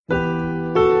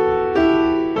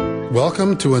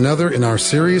Welcome to another in our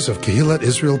series of Kehillat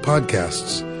Israel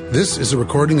podcasts. This is a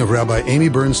recording of Rabbi Amy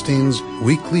Bernstein's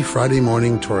weekly Friday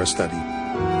morning Torah study.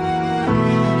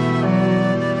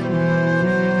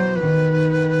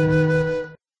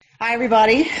 Hi,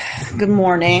 everybody. Good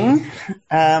morning.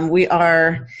 We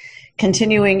are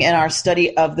continuing in our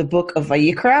study of the book of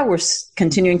Vayikra. We're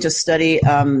continuing to study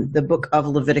the book of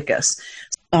Leviticus.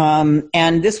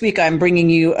 And this week I'm bringing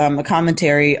you a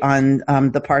commentary on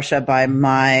the Parsha by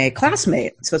my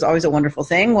classmate. So it's always a wonderful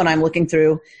thing when I'm looking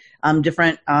through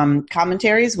different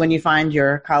commentaries when you find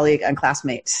your colleague and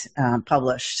classmate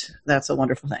published. That's a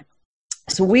wonderful thing.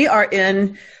 So we are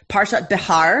in Parshat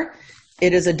Behar.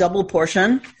 It is a double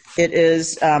portion. It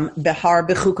is Behar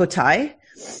Bechukotai.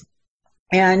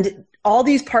 And all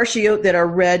these parshiot that are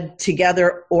read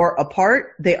together or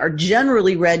apart, they are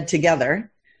generally read together,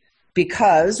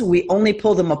 because we only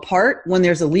pull them apart when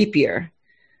there's a leap year.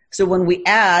 So when we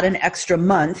add an extra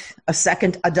month, a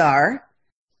second Adar,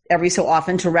 every so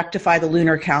often to rectify the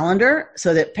lunar calendar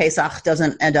so that Pesach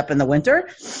doesn't end up in the winter,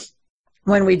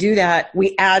 when we do that,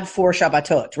 we add 4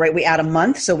 Shabbatot, right? We add a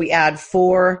month, so we add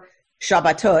 4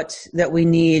 Shabbatot that we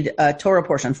need a Torah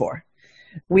portion for.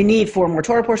 We need 4 more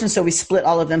Torah portions, so we split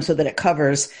all of them so that it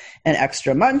covers an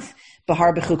extra month.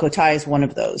 Behar Bechukotai is one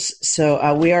of those.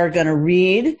 So we are going to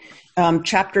read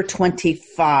chapter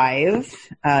 25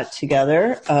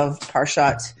 together of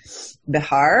Parshat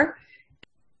Behar.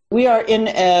 We are in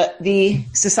the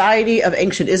society of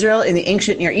ancient Israel in the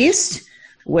ancient Near East,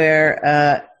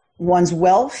 where one's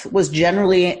wealth was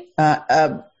generally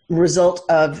a result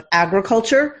of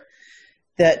agriculture,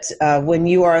 that when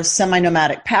you are a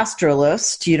semi-nomadic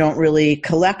pastoralist, you don't really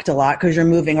collect a lot because you're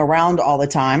moving around all the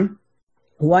time.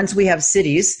 Once we have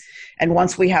cities and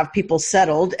once we have people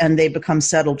settled and they become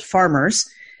settled farmers,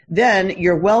 then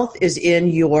your wealth is in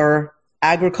your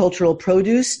agricultural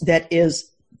produce that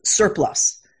is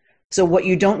surplus. So what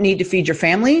you don't need to feed your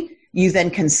family, you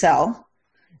then can sell.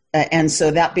 And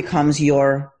so that becomes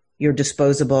your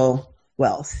disposable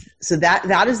wealth. So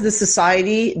that is the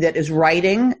society that is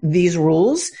writing these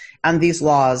rules and these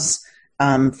laws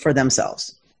for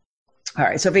themselves. All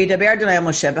right, so V'yidaber Adonai el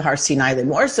Moshe b'Har Sinai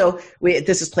lemor. So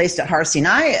this is placed at Har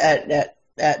Sinai,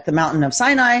 at the mountain of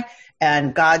Sinai,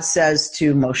 and God says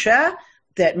to Moshe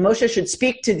that Moshe should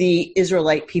speak to the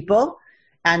Israelite people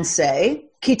and say,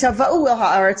 Ki tava'u el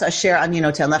ha'aretz asher ani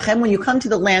noten lachem, when you come to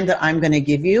the land that I'm going to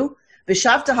give you,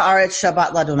 v'shavta ha'aretz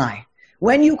Shabbat l'Adonai.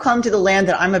 When you come to the land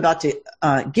that I'm about to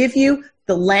give you,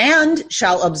 the land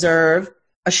shall observe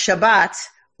a Shabbat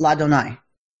l'Adonai,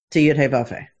 to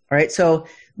Yud-Heh-Vav-Heh. All right, so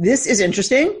this is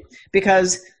interesting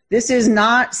because this is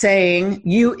not saying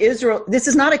this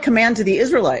is not a command to the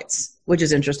Israelites, which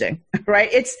is interesting, right?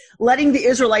 It's letting the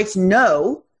Israelites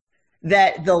know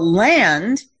that the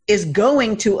land is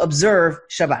going to observe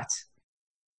Shabbat.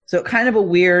 So kind of a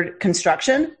weird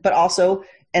construction, but also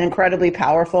an incredibly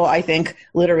powerful, I think,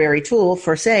 literary tool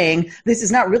for saying this is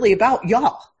not really about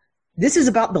y'all. This is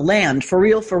about the land, for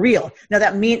real, for real. Now,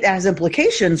 that has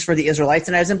implications for the Israelites,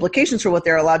 and it has implications for what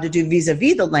they're allowed to do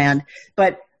vis-a-vis the land.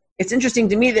 But it's interesting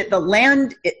to me that the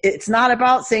land, it's not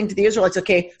about saying to the Israelites,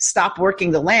 okay, stop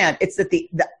working the land. It's that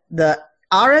the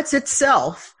Aretz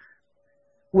itself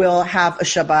will have a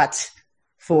Shabbat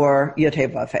for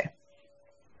Yud-Heh-Vav-Heh.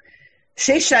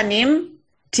 Sheshanim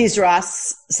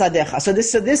Tizras Sadecha. So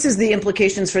this is the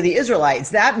implications for the Israelites.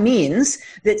 That means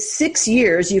that 6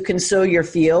 years you can sow your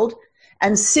field,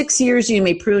 and 6 years you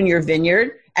may prune your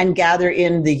vineyard and gather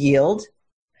in the yield.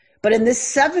 But in the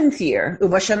 7th year,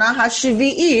 Uvashana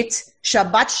HaShavi'it,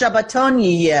 Shabbat Shabbaton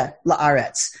Yiyeh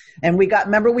La'aretz. And we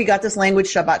got this language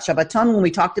Shabbat Shabbaton when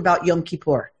we talked about Yom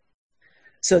Kippur.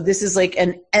 So this is like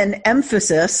an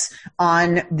emphasis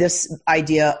on this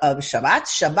idea of Shabbat.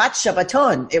 Shabbat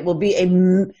Shabbaton. It will be a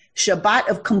Shabbat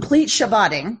of complete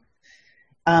Shabbating.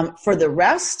 For the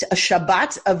rest, a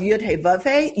Shabbat of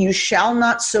Yud-Heh-Vav-Heh, you shall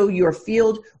not sow your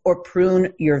field or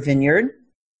prune your vineyard.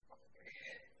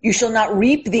 You shall not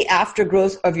reap the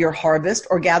aftergrowth of your harvest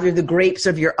or gather the grapes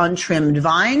of your untrimmed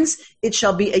vines. It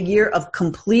shall be a year of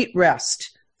complete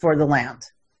rest for the land.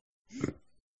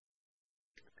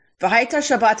 V'haita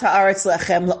Shabbat ha'aretz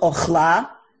lechem le'ochla,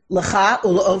 lecha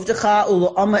u'le'ovdecha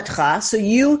u'le'ometcha. So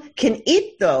you can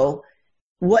eat, though,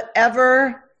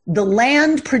 whatever the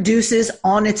land produces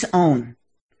on its own.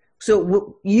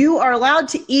 So you are allowed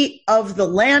to eat of the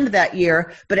land that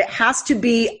year, but it has to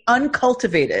be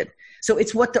uncultivated. So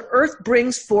it's what the earth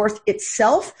brings forth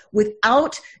itself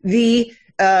without the,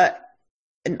 I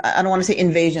don't want to say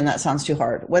invasion, that sounds too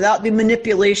hard, without the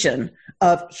manipulation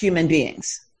of human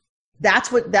beings.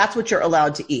 That's what you're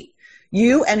allowed to eat.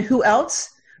 You and who else?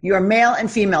 your male and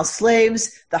female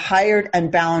slaves, the hired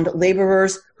and bound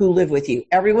laborers who live with you.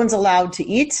 Everyone's allowed to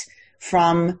eat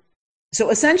from, so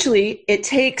essentially it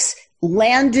takes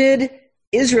landed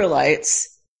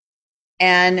Israelites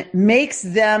and makes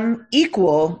them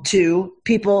equal to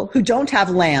people who don't have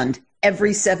land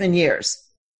every 7 years.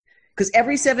 Because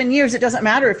every 7 years, it doesn't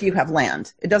matter if you have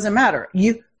land. It doesn't matter.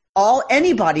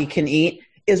 Anybody can eat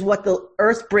is what the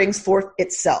earth brings forth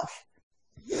itself.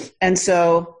 And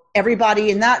so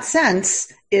everybody in that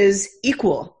sense is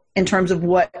equal in terms of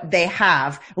what they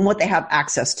have and what they have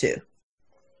access to.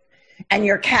 And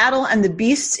your cattle and the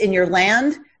beasts in your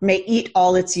land may eat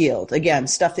all its yield. Again,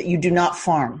 stuff that you do not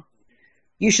farm.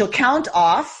 You shall count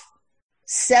off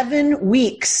 7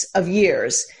 weeks of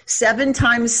years, 7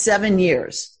 times 7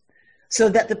 years, so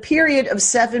that the period of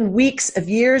 7 weeks of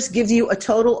years gives you a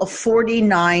total of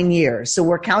 49 years. So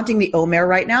we're counting the Omer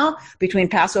right now between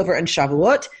Passover and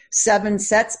Shavuot, 7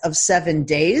 sets of 7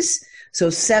 days,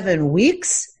 so 7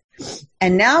 weeks.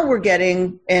 And now we're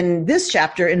getting, in this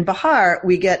chapter, in Bahar,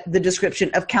 we get the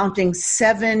description of counting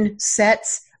 7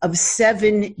 sets of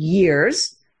 7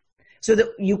 years. So that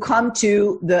you come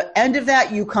to the end of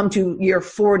that, you come to year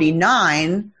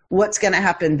 49. What's going to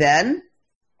happen then?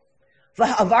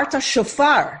 V'avarta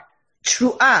shofar,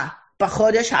 tru'ah,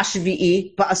 b'chodesh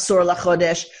hashvi'i, ba'asor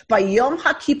lachodesh, b'yom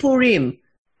ha'kippurim,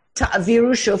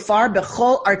 ta'aviru shofar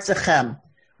b'chol artzachem.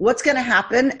 What's going to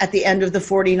happen at the end of the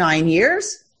 49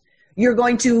 years? You're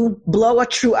going to blow a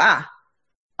tru'ah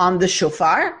on the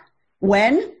shofar.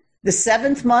 When? The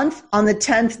 7th month on the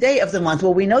 10th day of the month.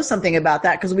 Well, we know something about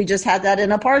that because we just had that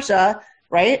in a parsha,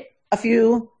 right? A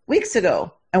few weeks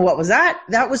ago. And what was that?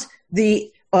 That was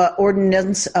the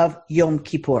ordinance of Yom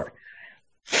Kippur.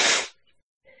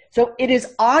 So it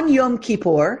is on Yom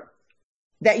Kippur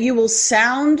that you will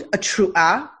sound a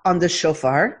tru'ah on the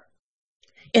shofar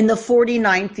in the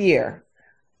 49th year.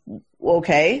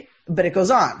 Okay, but it goes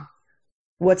on.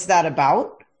 What's that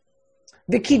about?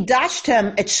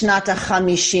 V'kidashtem et shnata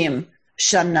chamishim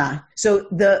shana. So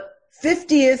the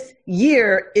 50th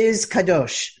year is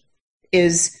kadosh,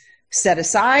 is set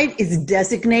aside, is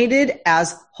designated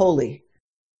as holy.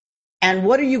 And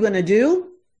what are you going to do?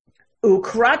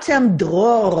 Ukratem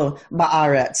dror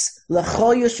ba'aretz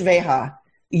l'chol yoshveha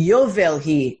yovel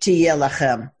hi tiyeh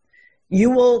lachem. You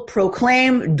will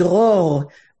proclaim dror,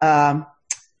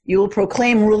 you will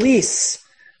proclaim release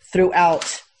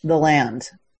throughout the land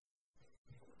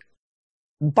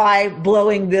by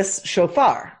blowing this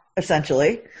shofar,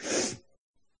 essentially,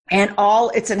 and all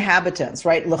its inhabitants,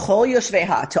 right? L'chol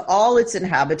yoshveha, to all its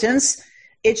inhabitants,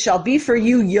 it shall be for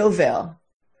you yovel.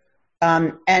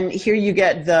 And here you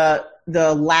get the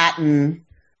Latin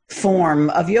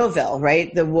form of yovel,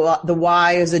 right? The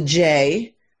Y is a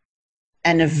J,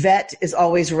 and a vet is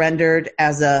always rendered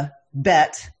as a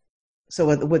bet, so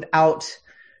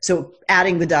so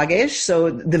adding the dagesh, so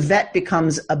the vet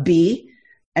becomes a B.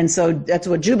 And so that's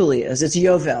what Jubilee is. It's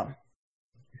Yovel.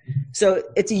 So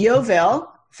it's Yovel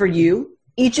for you.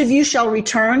 Each of you shall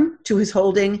return to his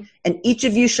holding, and each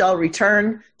of you shall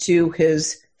return to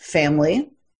his family.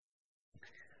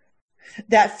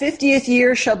 That 50th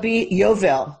year shall be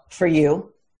Yovel for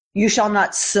you. You shall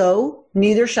not sow,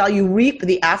 neither shall you reap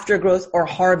the aftergrowth or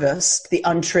harvest the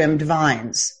untrimmed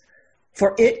vines.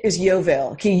 For it is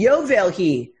Yovel. Ki Yovel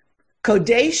hi,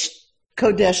 Kodesh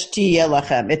tiyeh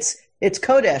lachem. It's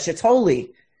Kodesh, it's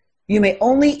holy. You may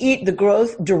only eat the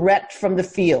growth direct from the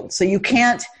field. So you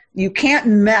can't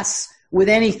mess with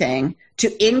anything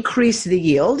to increase the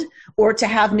yield or to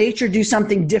have nature do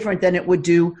something different than it would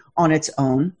do on its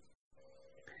own.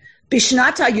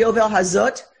 Bishnata Yovel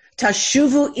hazot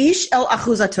tashuvu ish el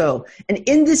achuzato. And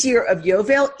in this year of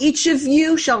Yovel, each of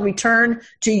you shall return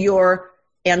to your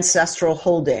ancestral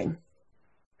holding.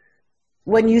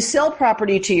 When you sell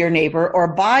property to your neighbor or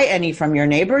buy any from your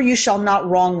neighbor, you shall not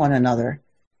wrong one another.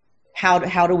 How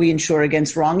do we ensure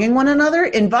against wronging one another?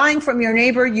 In buying from your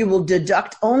neighbor, you will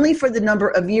deduct only for the number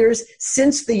of years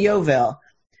since the Yovel.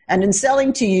 And in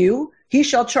selling to you, he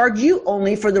shall charge you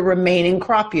only for the remaining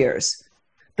crop years.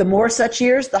 The more such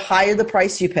years, the higher the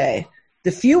price you pay.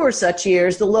 The fewer such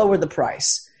years, the lower the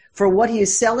price. For what he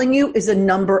is selling you is a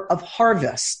number of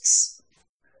harvests.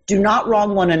 Do not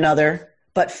wrong one another,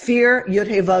 but fear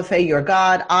Yud-Heh-Vav-Heh your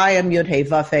God. I am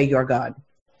Yud-Heh-Vav-Heh your God.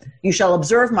 You shall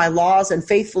observe my laws and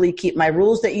faithfully keep my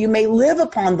rules, that you may live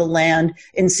upon the land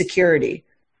in security.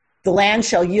 The land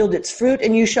shall yield its fruit,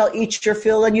 and you shall eat your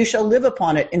fill, and you shall live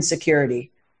upon it in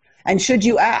security. And should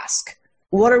you ask,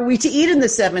 what are we to eat in the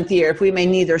 7th year if we may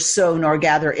neither sow nor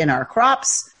gather in our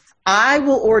crops? I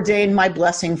will ordain my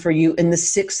blessing for you in the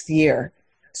 6th year,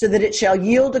 so that it shall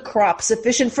yield a crop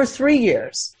sufficient for 3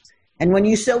 years. And when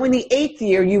you sow in the 8th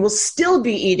year, you will still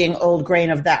be eating old grain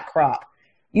of that crop.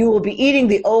 You will be eating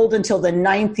the old until the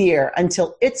 9th year,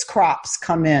 until its crops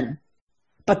come in.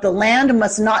 But the land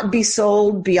must not be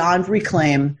sold beyond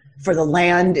reclaim, for the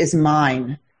land is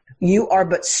mine. You are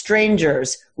but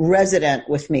strangers resident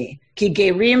with me. Ki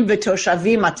gerim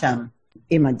v'toshavim atem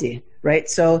imadi. Right?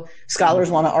 So scholars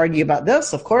want to argue about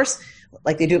this, of course,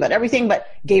 like they do about everything, but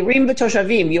gerim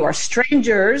v'toshavim, you are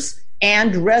strangers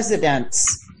and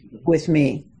residents with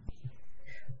me.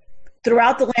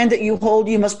 Throughout the land that you hold,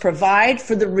 you must provide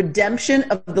for the redemption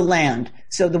of the land.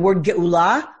 So the word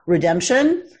ge'ulah,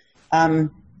 redemption,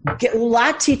 ge'ulah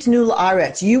titnu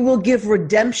la'aretz, you will give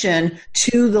redemption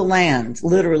to the land,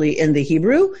 literally in the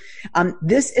Hebrew.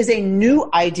 This is a new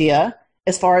idea,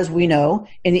 as far as we know,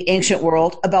 in the ancient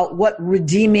world about what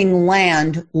redeeming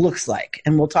land looks like.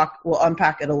 And we'll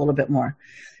unpack it a little bit more.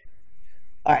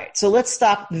 All right, so let's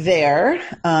stop there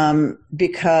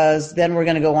because then we're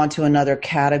going to go on to another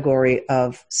category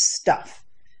of stuff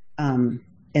in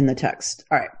the text.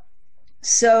 All right,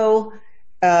 so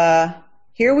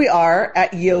here we are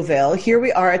at Yovel. Here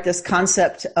we are at this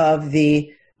concept of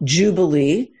the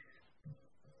Jubilee.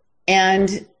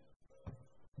 And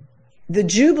the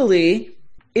Jubilee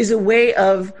is a way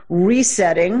of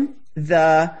resetting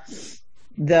the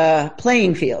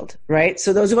playing field, right?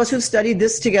 So those of us who've studied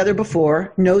this together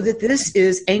before know that this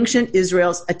is ancient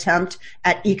Israel's attempt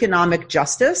at economic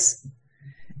justice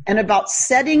and about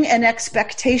setting an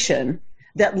expectation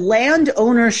that land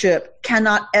ownership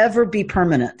cannot ever be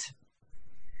permanent.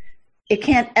 It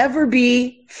can't ever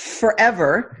be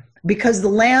forever because the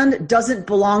land doesn't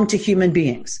belong to human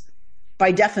beings.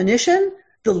 By definition,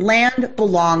 the land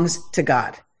belongs to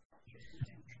God.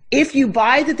 If you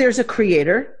buy that there's a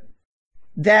creator,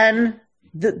 then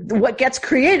what gets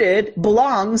created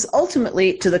belongs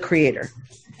ultimately to the creator.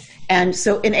 And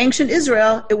so in ancient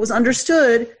Israel, it was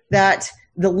understood that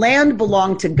the land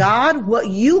belonged to God. What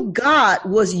you got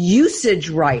was usage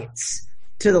rights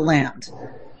to the land.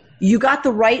 You got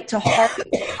the right to harvest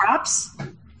crops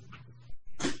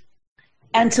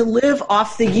and to live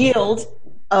off the yield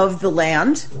of the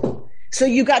land. So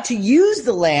you got to use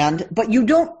the land, but you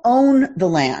don't own the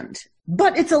land.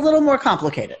 But it's a little more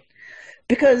complicated.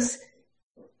 Because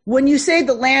when you say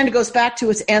the land goes back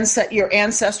to your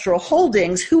ancestral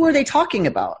holdings, who are they talking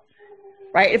about?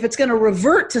 Right? If it's going to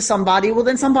revert to somebody, well,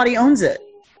 then somebody owns it.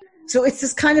 So it's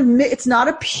this kind of, it's not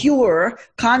a pure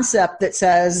concept that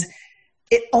says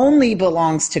it only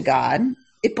belongs to God.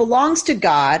 It belongs to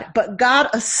God, but God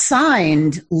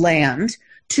assigned land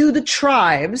to the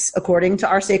tribes, according to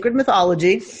our sacred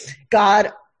mythology.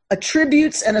 God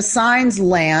attributes and assigns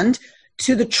land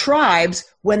to the tribes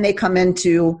when they come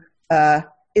into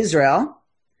Israel.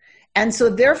 And so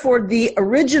therefore the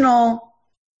original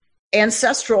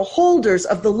ancestral holders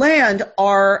of the land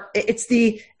it's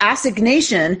the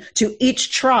assignation to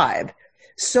each tribe.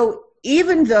 So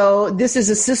even though this is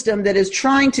a system that is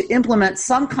trying to implement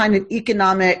some kind of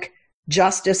economic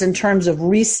justice in terms of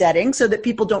resetting so that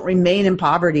people don't remain in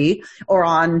poverty or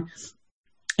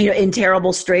in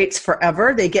terrible straits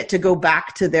forever, they get to go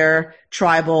back to their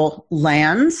tribal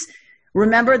lands.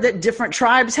 Remember that different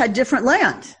tribes had different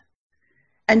land,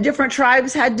 and different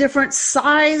tribes had different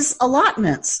size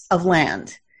allotments of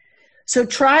land. So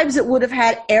tribes that would have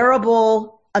had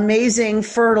arable, amazing,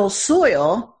 fertile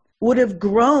soil would have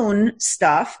grown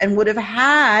stuff and would have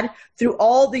had, through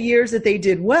all the years that they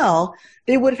did well,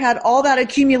 they would have had all that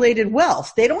accumulated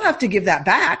wealth. They don't have to give that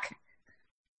back.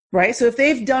 Right? So if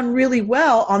they've done really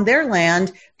well on their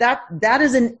land, that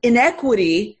is an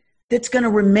inequity that's going to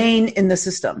remain in the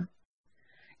system.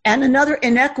 And another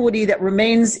inequity that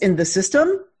remains in the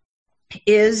system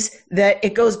is that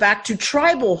it goes back to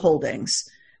tribal holdings.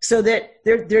 So that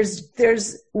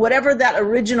there's whatever that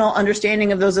original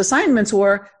understanding of those assignments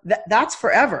were, that's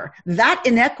forever. That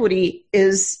inequity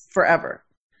is forever.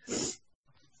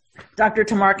 Dr.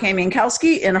 Tamar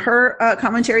Kamiankowski, in her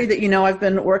commentary that I've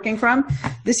been working from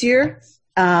this year,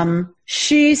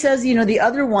 she says, the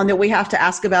other one that we have to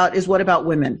ask about is, what about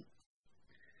women?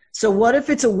 So what if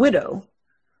it's a widow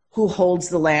who holds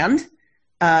the land,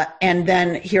 and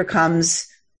then here comes,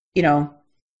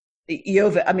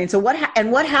 Yovel? I mean, so what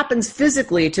happens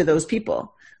physically to those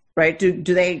people, right? Do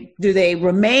they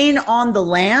remain on the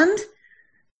land,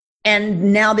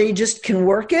 and now they just can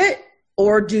work it?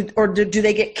 Or do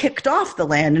they get kicked off the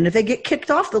land? And if they get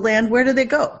kicked off the land, where do they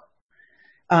go?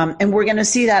 And we're going to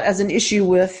see that as an issue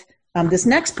with this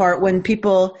next part, when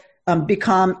people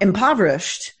become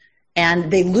impoverished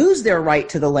and they lose their right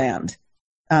to the land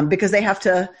because they have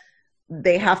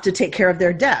to take care of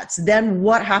their debts. Then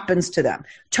what happens to them?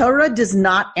 Torah does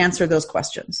not answer those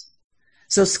questions.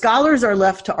 So scholars are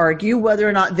left to argue whether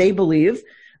or not they believe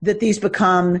that these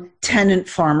become tenant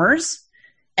farmers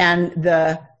and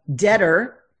the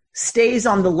debtor stays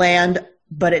on the land,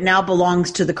 but it now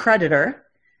belongs to the creditor,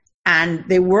 and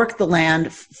they work the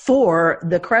land for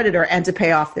the creditor and to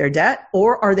pay off their debt,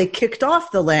 or are they kicked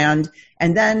off the land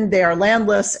and then they are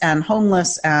landless and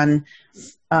homeless, and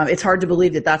it's hard to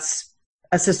believe that that's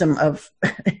a system of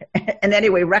in any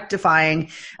way rectifying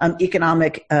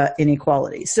economic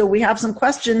inequality. So we have some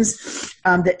questions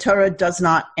that Torah does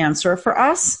not answer for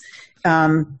us.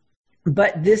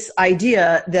 But this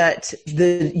idea that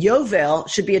the Yovel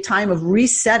should be a time of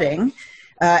resetting,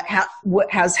 what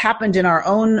has happened in our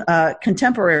own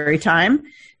contemporary time,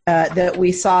 that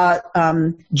we saw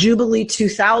Jubilee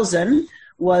 2000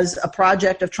 was a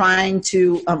project of trying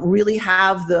to really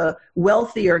have the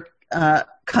wealthier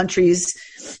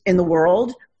countries in the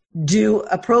world do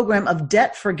a program of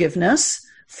debt forgiveness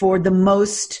for the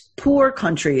most poor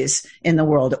countries in the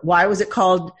world. Why was it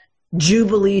called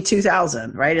Jubilee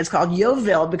 2000, right? It's called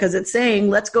Yovel because it's saying,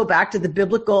 let's go back to the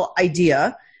biblical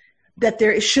idea that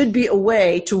there should be a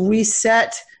way to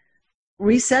reset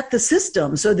the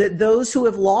system so that those who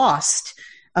have lost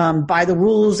by the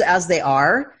rules as they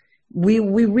are, we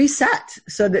reset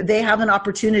so that they have an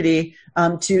opportunity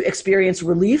to experience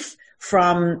relief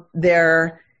from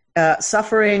their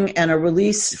suffering and a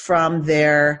release from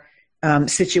their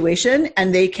situation,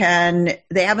 and they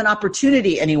have an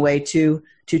opportunity anyway to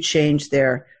change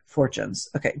their fortunes.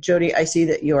 Okay, Jody, I see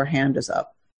that your hand is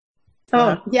up.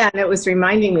 Oh, yeah, and it was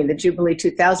reminding me that Jubilee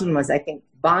 2000 was, I think,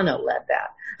 Bono led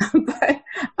that.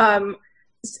 But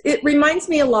it reminds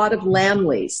me a lot of land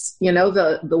lease. You know,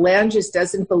 the land just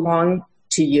doesn't belong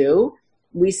to you.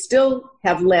 We still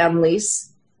have land lease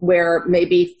where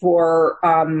maybe for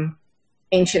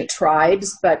ancient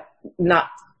tribes, but not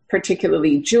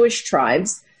particularly Jewish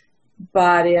tribes,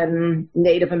 but in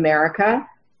Native America,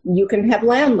 you can have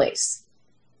land lease.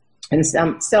 And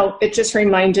so it just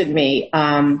reminded me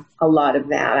a lot of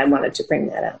that. I wanted to bring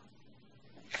that up.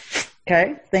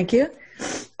 Okay, thank you.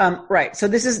 Right. So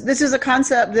this is a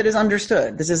concept that is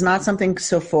understood. This is not something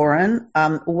so foreign.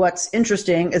 What's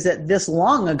interesting is that this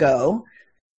long ago,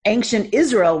 ancient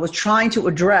Israel was trying to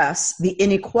address the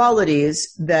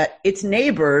inequalities that its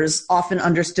neighbors often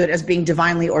understood as being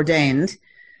divinely ordained,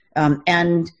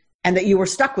 and that you were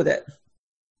stuck with it.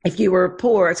 If you were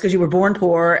poor, it's because you were born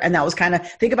poor, and that was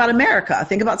think about America,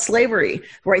 think about slavery,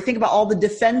 right? Think about all the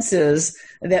defenses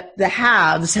that the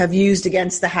haves have used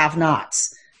against the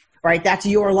have-nots, right? That's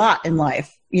your lot in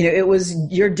life. You know, it was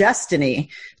your destiny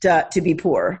to be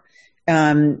poor.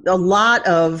 A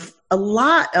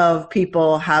lot of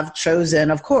people have chosen,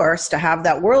 of course, to have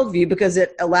that worldview because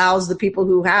it allows the people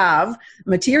who have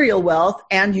material wealth,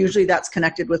 and usually that's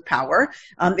connected with power.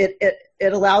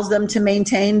 It allows them to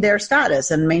maintain their status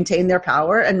and maintain their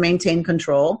power and maintain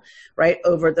control, right,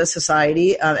 over the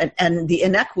society and the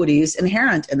inequities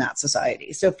inherent in that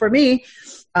society. So for me,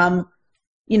 a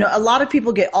lot of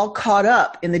people get all caught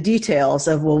up in the details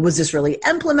of, well, was this really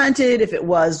implemented? If it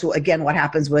was, again, what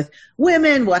happens with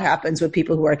women? What happens with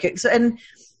people who are kicked? And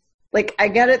I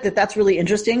get it that that's really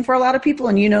interesting for a lot of people.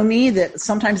 And you know me, that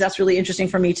sometimes that's really interesting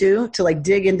for me too, to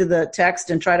dig into the text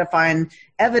and try to find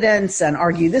evidence and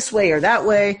argue this way or that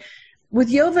way. With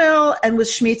Yovel and with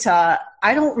Shemitah,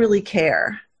 I don't really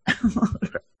care.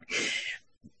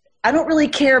 I don't really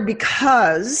care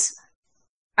because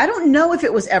I don't know if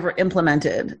it was ever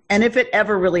implemented and if it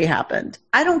ever really happened.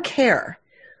 I don't care.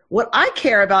 What I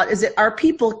care about is that our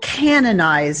people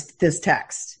canonized this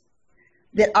text,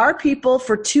 that our people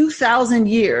for 2,000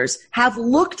 years have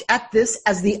looked at this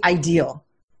as the ideal.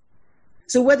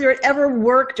 So whether it ever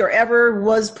worked or ever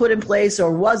was put in place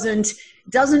or wasn't,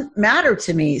 doesn't matter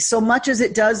to me so much as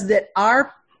it does that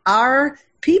our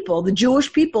people, the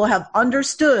Jewish people, have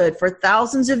understood for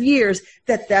thousands of years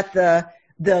that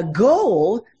the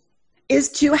goal is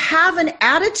to have an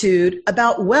attitude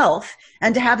about wealth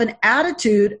and to have an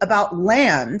attitude about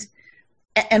land.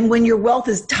 And when your wealth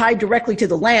is tied directly to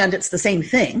the land, it's the same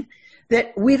thing.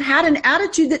 That we've had an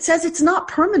attitude that says it's not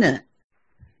permanent.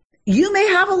 You may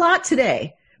have a lot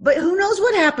today, but who knows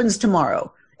what happens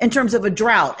tomorrow in terms of a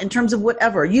drought, in terms of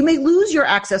whatever. You may lose your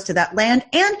access to that land,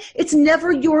 and it's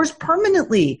never yours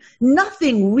permanently.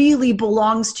 Nothing really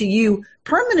belongs to you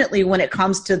permanently when it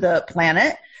comes to the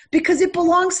planet, because it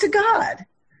belongs to God.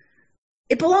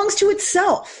 It belongs to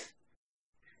itself.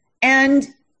 And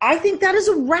I think that is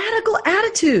a radical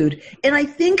attitude. And I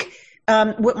think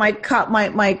what my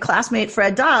classmate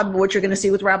Fred Dobb, what you're going to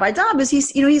see with Rabbi Dobb, is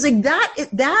he's like,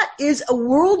 that is a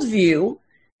worldview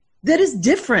that is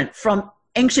different from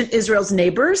ancient Israel's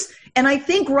neighbors. And I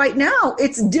think right now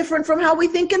it's different from how we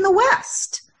think in the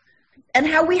West and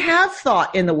how we have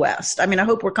thought in the West. I mean, I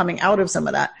hope we're coming out of some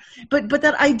of that. But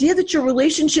that idea that your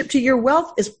relationship to your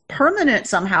wealth is permanent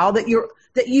somehow, that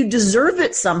you deserve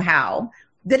it somehow,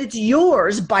 that it's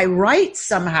yours by right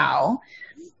somehow,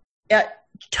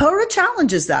 Torah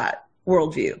challenges that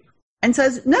worldview and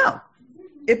says, no,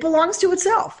 it belongs to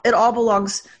itself. It all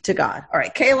belongs to God. All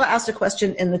right, Kayla asked a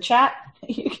question in the chat.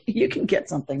 You can get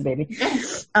something, baby.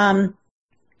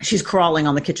 She's crawling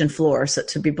on the kitchen floor so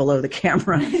to be below the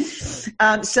camera.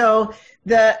 So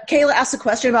Kayla asked a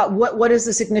question about what is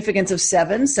the significance of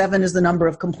 7? 7 is the number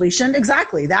of completion.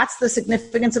 Exactly. That's the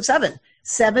significance of 7.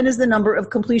 7 is the number of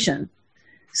completion.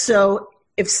 So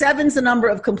if 7 is the number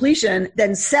of completion,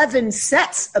 then 7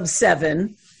 sets of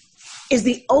 7 is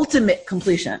the ultimate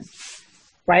completion,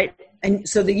 right? And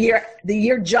so the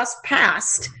year just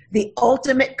passed, the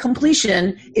ultimate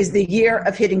completion is the year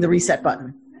of hitting the reset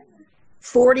button.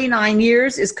 49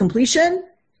 years is completion.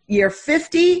 Year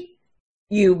 50,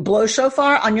 you blow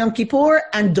shofar on Yom Kippur,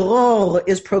 and Dror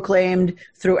is proclaimed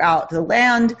throughout the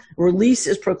land. Release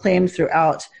is proclaimed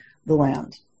throughout the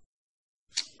land.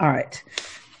 All right.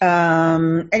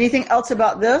 Anything else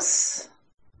about this?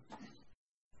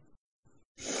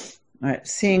 All right,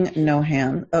 seeing no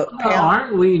hand. Oh,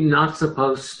 aren't we not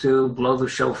supposed to blow the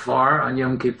shofar on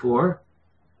Yom Kippur?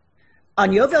 On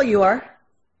Yovel you are.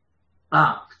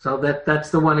 So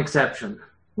that's the one exception.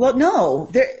 Well,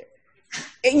 no.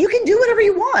 You can do whatever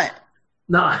you want.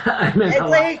 No, I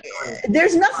mean...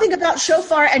 there's nothing about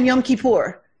shofar and Yom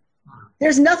Kippur.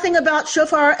 There's nothing about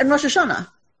shofar and Rosh Hashanah.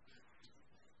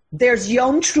 There's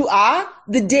Yom Tru'ah,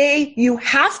 the day you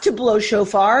have to blow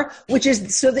shofar, which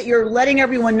is so that you're letting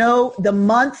everyone know the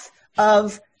month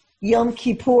of Yom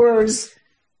Kippur's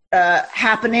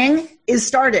happening is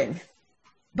starting.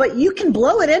 But you can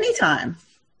blow it anytime,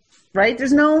 right?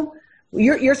 There's no,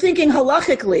 you're thinking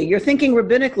halachically, you're thinking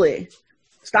rabbinically.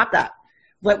 Stop that.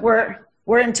 But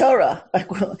we're in Torah.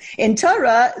 In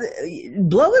Torah,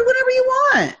 blow it whenever you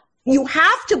want. You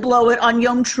have to blow it on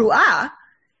Yom Tru'ah.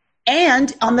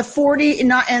 And on the 40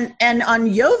 and on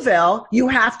Yovel, you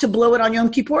have to blow it on Yom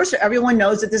Kippur so everyone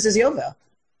knows that this is Yovel.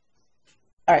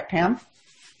 All right, Pam?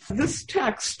 This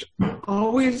text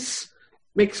always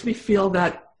makes me feel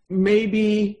that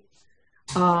maybe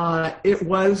it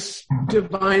was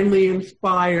divinely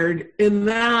inspired in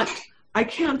that I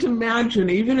can't imagine,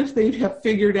 even if they have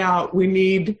figured out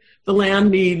the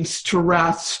land needs to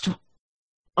rest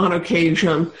on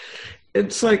occasion,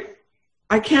 it's like,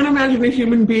 I can't imagine a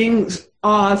human being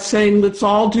saying, let's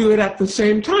all do it at the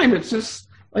same time. It's just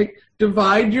like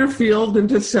divide your field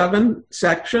into 7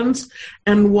 sections,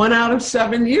 and 1 out of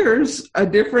 7 years, a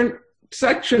different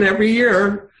section every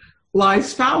year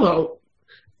lies fallow.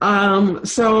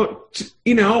 So,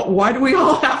 why do we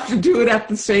all have to do it at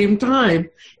the same time?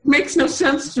 It makes no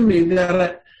sense to me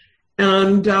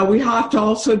and we have to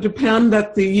also depend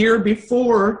that the year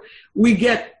before we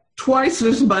get twice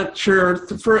as much or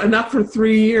for enough for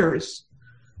 3 years.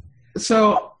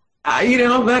 So,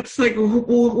 that's like,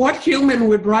 what human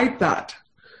would write that?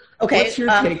 Okay. What's your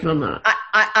take on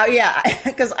that?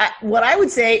 Because what I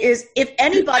would say is if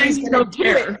anybody's going to do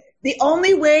it, the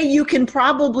only way you can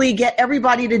probably get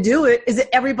everybody to do it is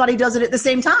that everybody does it at the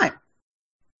same time.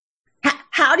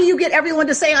 How do you get everyone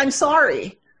to say, I'm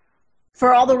sorry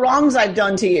for all the wrongs I've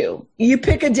done to you? You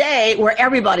pick a day where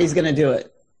everybody's going to do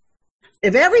it.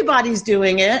 If everybody's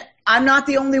doing it, I'm not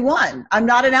the only one. I'm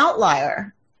not an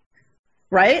outlier,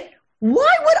 right?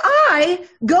 Why would I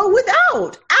go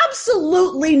without?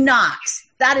 Absolutely not.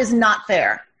 That is not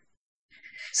fair.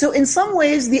 So in some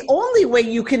ways, the only way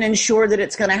you can ensure that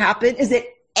it's going to happen is that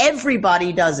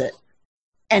everybody does it.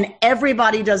 And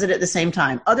everybody does it at the same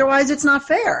time. Otherwise, it's not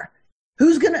fair.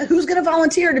 Who's gonna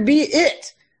volunteer to be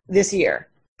it this year?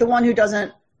 The one who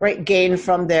doesn't, gain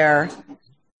from their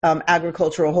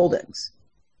agricultural holdings.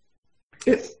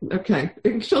 Okay.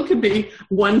 It still could be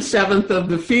 1/7 of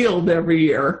the field every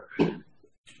year.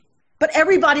 But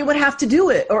everybody would have to do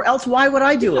it, or else why would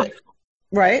I do it?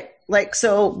 Right?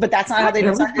 But that's not how they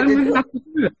decided to do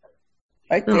it.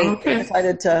 Right? They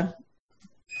decided to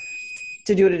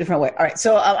do it a different way. All right.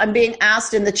 So I'm being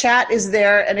asked in the chat, is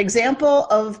there an example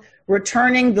of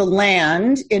returning the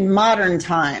land in modern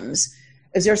times?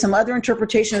 Is there some other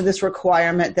interpretation of this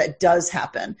requirement that does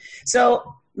happen?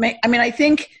 So, I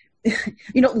think,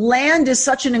 land is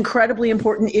such an incredibly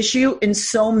important issue in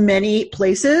so many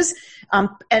places.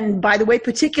 And by the way,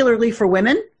 particularly for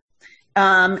women,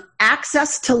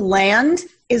 access to land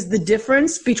is the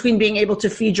difference between being able to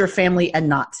feed your family and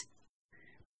not.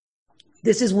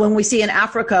 This is when we see in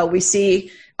Africa, we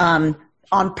see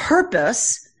on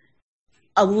purpose,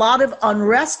 a lot of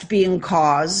unrest being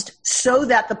caused so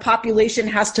that the population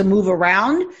has to move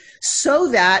around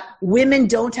so that women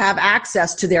don't have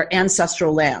access to their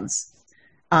ancestral lands.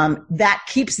 That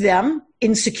keeps them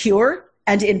insecure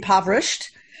and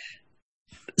impoverished.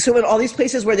 So in all these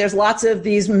places where there's lots of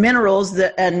these minerals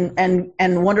that,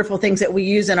 and wonderful things that we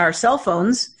use in our cell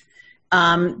phones,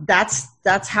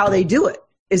 that's how they do it,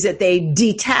 is that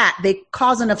they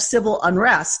cause enough civil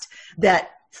unrest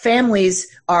that families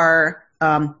are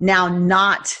now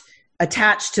not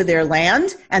attached to their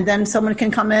land, and then someone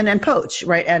can come in and poach,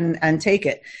 right, and take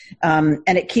it. And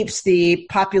it keeps the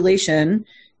population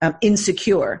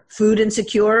insecure, food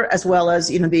insecure, as well as,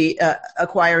 the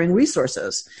acquiring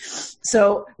resources.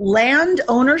 So land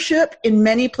ownership in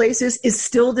many places is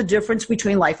still the difference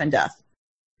between life and death.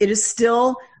 It is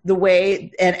still the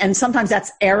way, and sometimes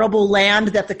that's arable land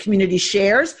that the community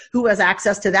shares, who has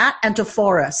access to that, and to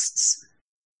forests.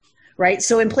 Right?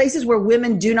 So in places where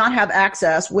women do not have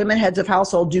access, women heads of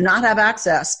household do not have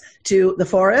access to the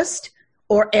forest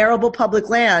or arable public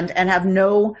land and have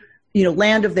no,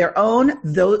 land of their own,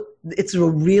 though it's a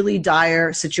really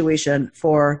dire situation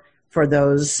for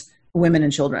those women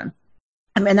and children.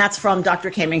 And that's from Dr.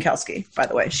 Kay Minkowski, by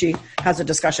the way. She has a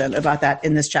discussion about that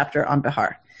in this chapter on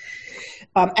Bihar.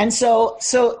 And so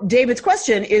David's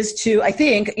question is to, I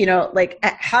think,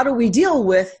 how do we deal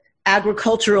with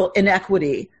agricultural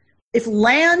inequity? If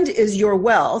land is your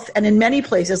wealth, and in many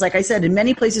places, like I said, in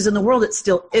many places in the world it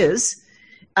still is,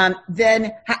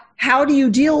 then how do you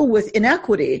deal with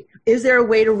inequity? Is there a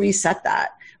way to reset that,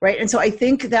 right? And so I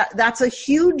think that that's a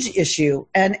huge issue,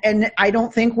 and I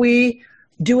don't think we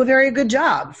do a very good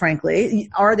job, frankly.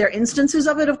 Are there instances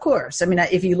of it? Of course. I mean,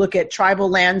 if you look at tribal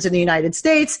lands in the United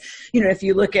States, if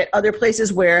you look at other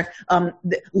places where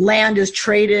the land is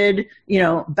traded,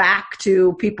 back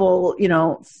to people,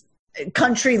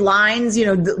 country lines,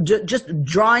 just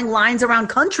drawing lines around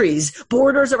countries,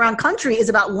 borders around country is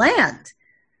about land,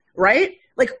 right?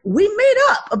 Like, we made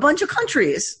up a bunch of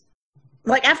countries.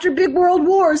 Like, after big world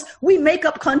wars, we make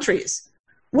up countries.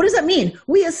 What does that mean?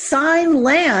 We assign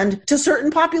land to certain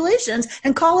populations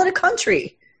and call it a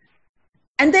country.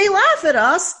 And they laugh at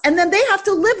us, and then they have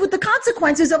to live with the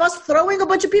consequences of us throwing a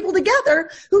bunch of people together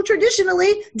who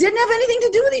traditionally didn't have anything to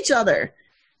do with each other.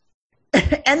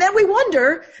 And then we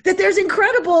wonder that there's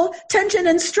incredible tension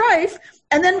and strife,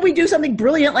 and then we do something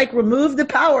brilliant like remove the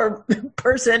power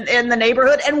person in the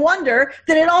neighborhood and wonder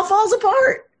that it all falls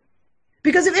apart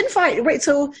because of infighting, right?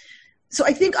 So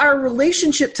I think our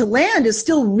relationship to land is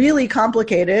still really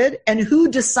complicated, and who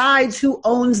decides who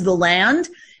owns the land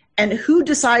and who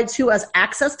decides who has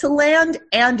access to land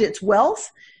and its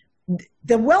wealth?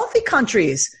 The wealthy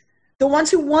countries, the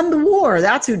ones who won the war,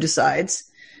 that's who decides.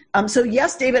 So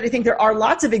yes, David, I think there are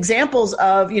lots of examples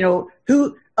of,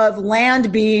 of land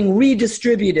being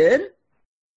redistributed.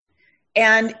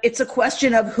 And it's a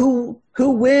question of who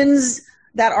wins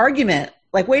that argument.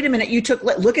 Like, wait a minute,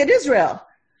 look at Israel.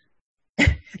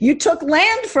 You took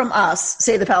land from us,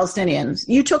 say the Palestinians.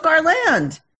 You took our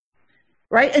land,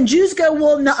 right? And Jews go,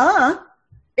 well, nuh-uh,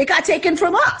 it got taken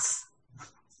from us.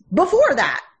 Before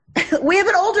that, we have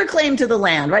an older claim to the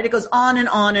land, right? It goes on and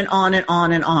on and on and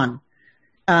on and on.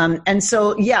 And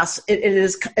so, yes, it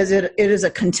is a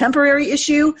contemporary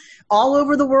issue all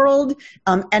over the world,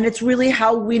 and it's really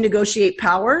how we negotiate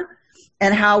power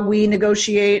and how we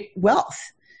negotiate wealth.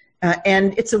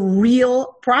 And it's a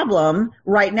real problem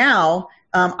right now.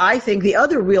 I think the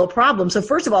other real problem, so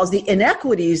first of all, is the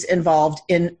inequities involved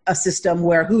in a system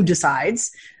where who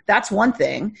decides. That's one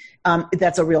thing.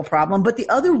 That's a real problem. But the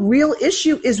other real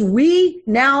issue is we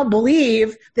now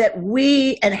believe that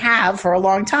and have for a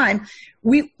long time,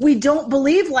 we don't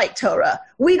believe like Torah.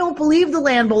 We don't believe the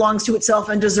land belongs to itself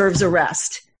and deserves a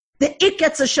rest. That it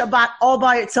gets a Shabbat all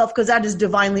by itself because that is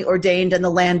divinely ordained and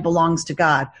the land belongs to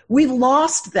God. We've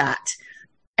lost that.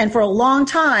 And for a long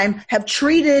time have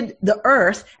treated the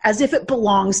earth as if it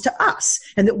belongs to us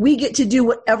and that we get to do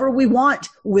whatever we want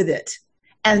with it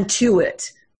and to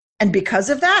it. And because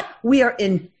of that, we are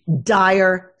in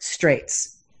dire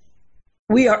straits.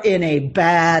 We are in a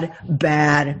bad,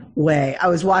 bad way.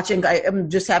 I'm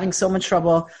just having so much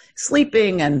trouble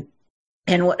sleeping and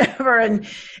whatever, and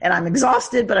I'm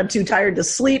exhausted, but I'm too tired to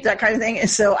sleep, that kind of thing. And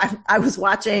so I was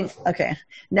watching,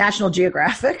 National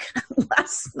Geographic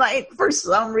last night. For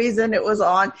some reason it was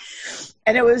on,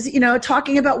 and it was,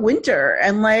 talking about winter,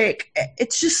 and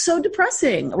it's just so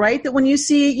depressing, right? That when you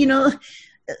see,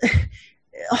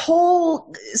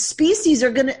 whole species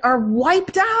are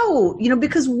wiped out,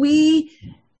 because we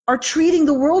are treating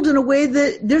the world in a way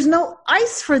that there's no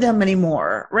ice for them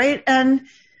anymore, right? And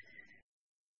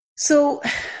so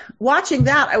watching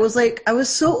that, I was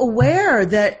so aware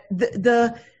that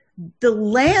the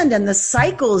land and the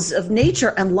cycles of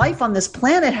nature and life on this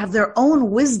planet have their own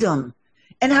wisdom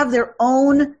and have their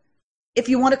own, if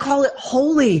you want to call it,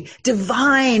 holy,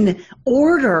 divine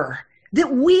order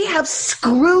that we have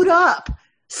screwed up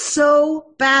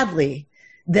so badly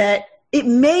that it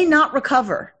may not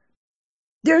recover.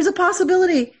 There's a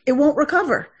possibility it won't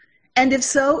recover. And if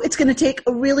so, it's going to take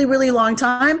a really, really long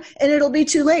time, and it'll be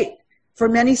too late for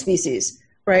many species,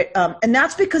 right? And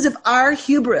that's because of our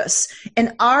hubris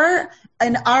and our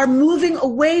moving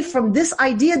away from this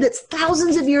idea that's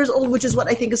thousands of years old, which is what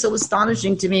I think is so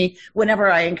astonishing to me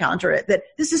whenever I encounter it, that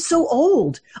this is so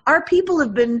old. Our people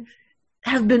have been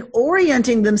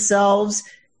orienting themselves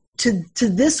to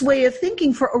this way of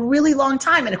thinking for a really long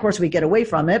time. And of course we get away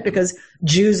from it because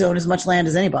Jews own as much land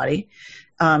as anybody.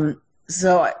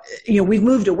 So, we've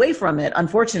moved away from it,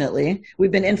 unfortunately.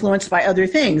 We've been influenced by other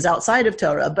things outside of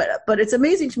Torah. But it's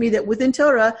amazing to me that within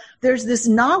Torah, there's this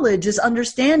knowledge, this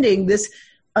understanding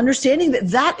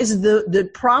that is the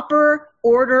proper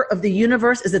order of the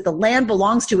universe, is that the land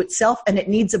belongs to itself and it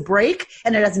needs a break,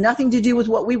 and it has nothing to do with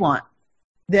what we want.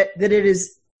 That it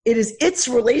is its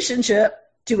relationship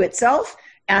to itself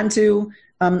and to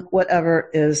whatever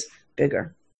is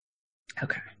bigger.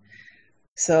 Okay.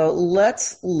 So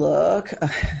let's look.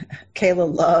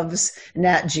 Kayla loves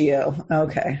Nat Geo.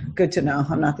 Okay, good to know.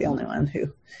 I'm not the only one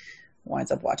who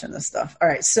winds up watching this stuff. All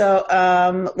right, so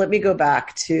let me go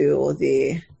back to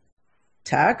the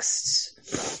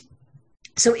text.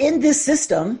 So in this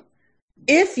system,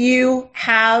 if you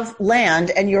have land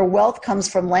and your wealth comes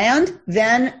from land,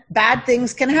 then bad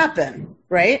things can happen,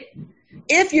 right?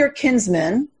 If your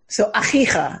kinsman, so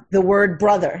achicha, the word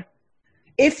brother,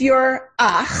 if your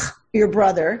ach, your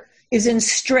brother, is in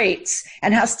straits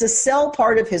and has to sell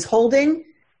part of his holding,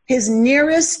 his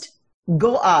nearest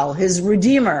go'al, his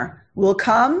redeemer, will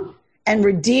come and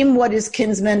redeem what his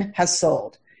kinsman has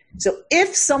sold. So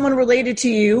if someone related to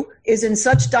you is in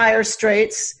such dire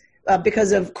straits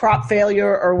because of crop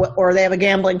failure or they have a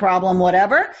gambling problem,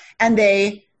 whatever, and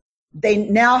they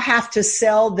now have to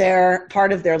sell their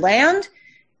part of their land,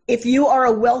 if you are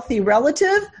a wealthy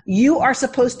relative, you are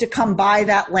supposed to come buy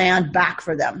that land back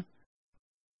for them.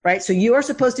 Right? So you are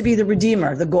supposed to be the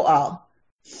redeemer, the go'al.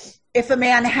 If a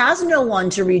man has no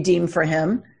one to redeem for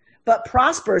him, but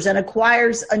prospers and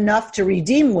acquires enough to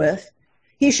redeem with,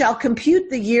 he shall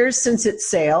compute the years since its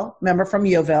sale, remember from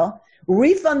Yovel,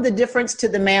 refund the difference to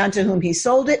the man to whom he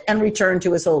sold it, and return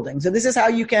to his holding. So this is how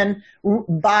you can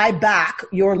buy back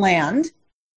your land.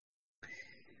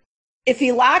 If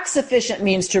he lacks sufficient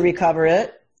means to recover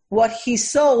it, what he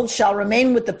sold shall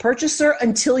remain with the purchaser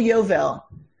until Yovel.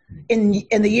 In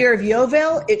the year of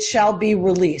Yovel, it shall be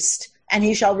released, and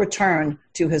he shall return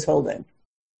to his holding.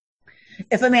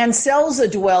 If a man sells a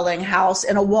dwelling house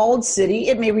in a walled city,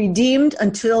 it may be redeemed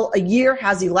until a year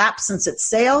has elapsed since its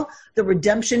sale. The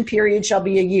redemption period shall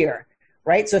be a year,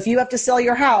 right? So if you have to sell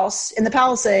your house in the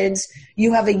Palisades,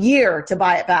 you have a year to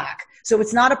buy it back. So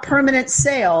it's not a permanent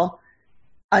sale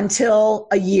until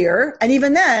a year. And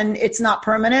even then, it's not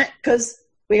permanent because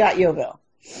we got Yovel.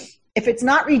 If it's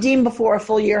not redeemed before a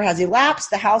full year has elapsed,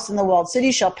 the house in the walled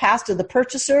city shall pass to the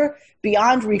purchaser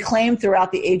beyond reclaim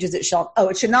throughout the ages. It shall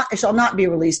not be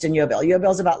released in Yovel.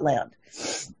 Yovel is about land.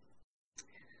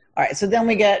 All right. So then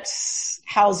we get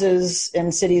houses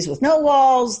in cities with no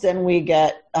walls. Then we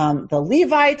get the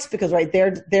Levites because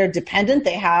they're dependent.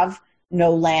 They have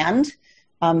no land.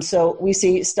 So we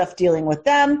see stuff dealing with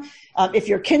them. If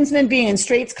your kinsman being in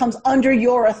straits comes under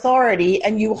your authority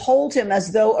and you hold him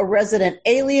as though a resident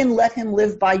alien, let him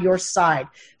live by your side.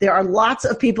 There are lots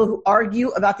of people who argue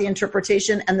about the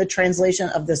interpretation and the translation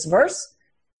of this verse.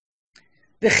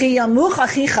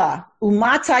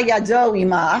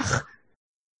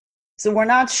 So we're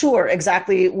not sure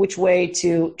exactly which way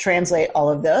to translate all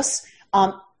of this.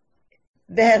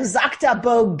 Does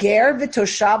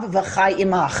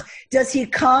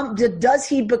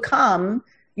he become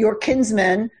your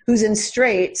kinsman who's in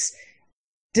straits?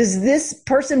 Does this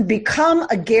person become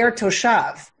a ger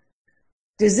toshav?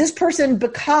 Does this person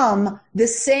become the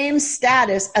same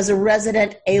status as a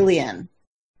resident alien?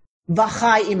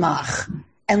 V'chai imach,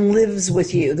 and lives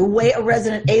with you the way a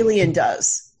resident alien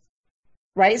does,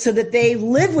 right? So that they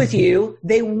live with you,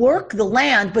 they work the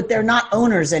land, but they're not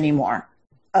owners anymore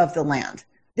of the land.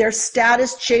 Their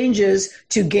status changes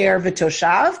to ger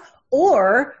v'toshav,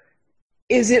 or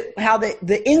is it how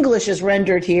the English is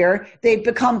rendered here? They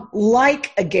become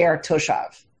like a ger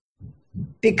toshav.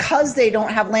 Because they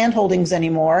don't have land holdings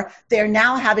anymore, they're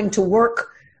now having to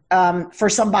work for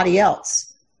somebody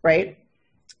else, right?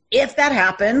 If that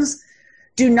happens,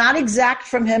 Do not exact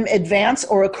from him advance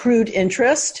or accrued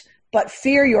interest, but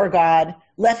fear your God.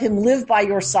 Let him live by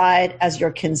your side as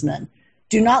your kinsman.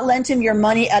 Do not lend him your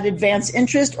money at advance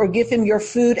interest or give him your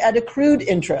food at accrued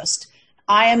interest.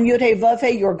 I am Yud-Heh-Vav-Heh,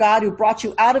 your God, who brought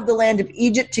you out of the land of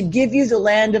Egypt to give you the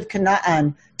land of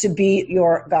Canaan to be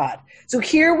your God. So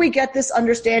here we get this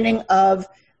understanding of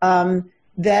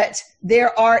that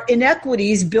there are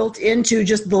inequities built into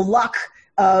just the luck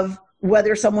of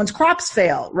whether someone's crops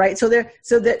fail, right? So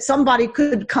that somebody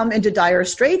could come into dire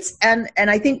straits, and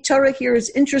I think Torah here is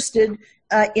interested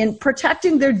in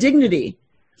protecting their dignity,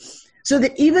 so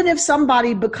that even if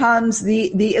somebody becomes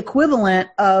the equivalent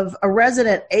of a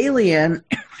resident alien,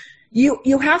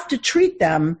 you have to treat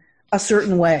them a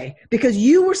certain way because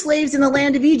you were slaves in the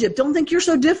land of Egypt. Don't think you're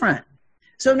so different.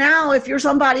 So now if you're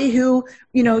somebody who,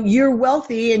 you're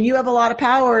wealthy and you have a lot of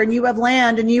power and you have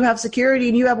land and you have security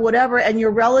and you have whatever, and your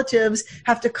relatives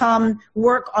have to come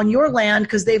work on your land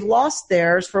because they've lost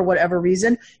theirs for whatever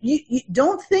reason, you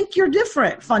don't think you're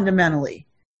different fundamentally.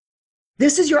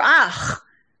 This is your ach.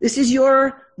 This is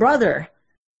your brother.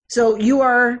 So you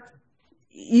were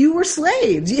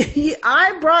slaves.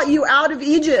 I brought you out of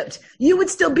Egypt. You would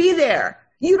still be there.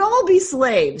 You'd all be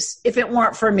slaves if it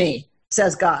weren't for me,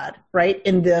 says God, right?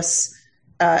 In this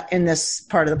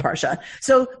part of the Parsha.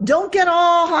 So don't get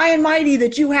all high and mighty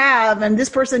that you have and this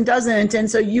person doesn't, and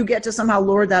so you get to somehow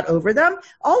lord that over them.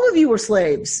 All of you were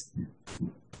slaves.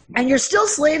 And you're still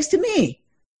slaves to me.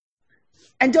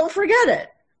 And don't forget it.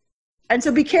 And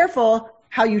so be careful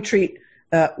how you treat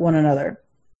one another.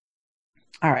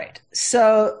 All right.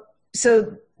 So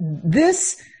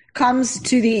this brings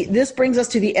us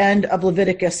to the end of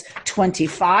Leviticus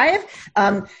 25.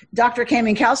 Dr.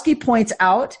 Kaminkowski points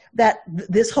out that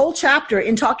this whole chapter,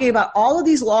 in talking about all of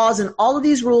these laws and all of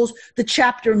these rules, the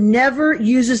chapter never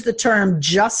uses the term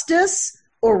justice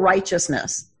or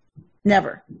righteousness.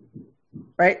 Never.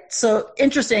 Right? So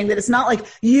interesting that it's not like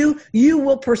you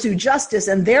will pursue justice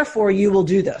and therefore you will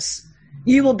do this.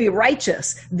 You will be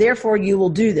righteous, therefore you will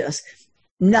do this.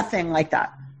 Nothing like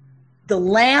that. The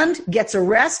land gets a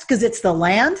rest because it's the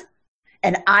land,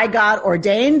 and I, God,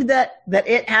 ordained that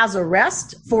it has a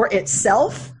rest for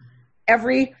itself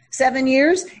every 7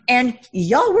 years, and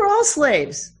y'all were all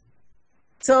slaves.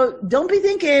 So don't be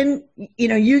thinking,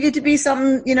 you get to be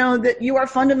something, that you are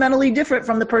fundamentally different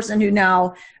from the person who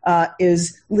now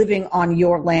is living on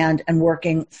your land and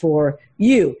working for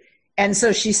you. And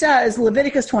so she says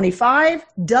Leviticus 25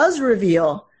 does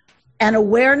reveal an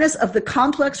awareness of the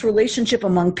complex relationship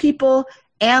among people,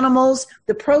 animals,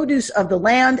 the produce of the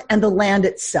land, and the land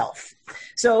itself.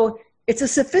 So it's a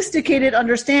sophisticated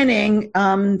understanding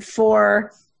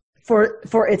for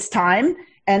its time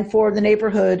and for the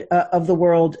neighborhood of the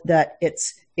world that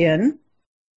it's in.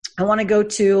 I want to go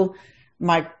to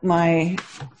my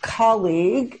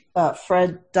colleague,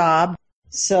 Fred Daub.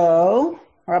 So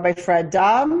Rabbi Fred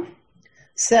Daub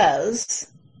says,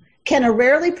 can a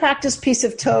rarely practiced piece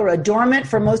of Torah, dormant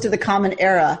for most of the Common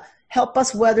Era, help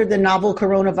us weather the novel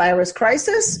coronavirus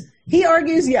crisis? He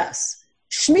argues yes.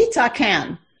 Shemitah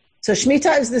can. So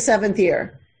Shemitah is the 7th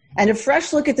year. And a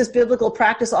fresh look at this biblical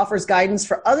practice offers guidance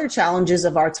for other challenges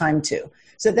of our time too.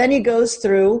 So then he goes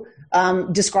through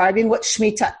describing what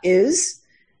Shemitah is,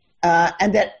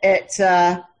 and that it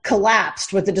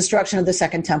collapsed with the destruction of the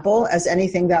Second Temple as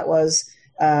anything that was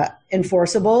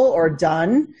enforceable or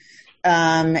done.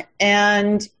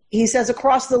 And he says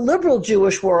across the liberal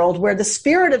Jewish world, where the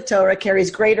spirit of Torah carries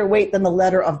greater weight than the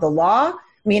letter of the law,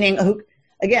 meaning,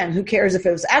 who cares if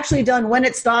it was actually done when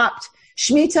it stopped?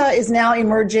 Shemitah is now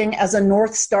emerging as a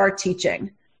North Star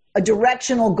teaching, a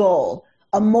directional goal,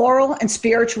 a moral and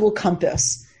spiritual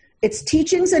compass. Its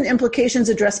teachings and implications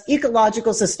address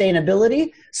ecological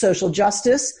sustainability, social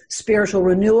justice, spiritual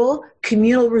renewal,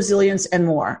 communal resilience, and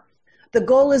more. The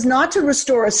goal is not to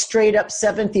restore a straight-up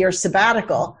 7th-year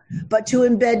sabbatical, but to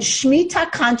embed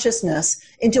Shemitah consciousness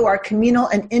into our communal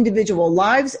and individual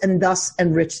lives and thus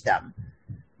enrich them.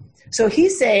 So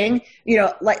he's saying, kind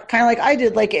of like I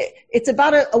did, it's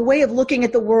about a way of looking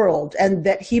at the world, and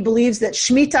that he believes that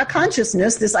Shemitah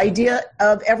consciousness, this idea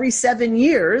of every 7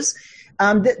 years,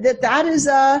 that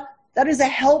is a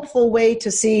helpful way to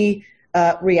see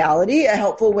reality, a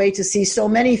helpful way to see so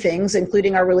many things,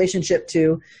 including our relationship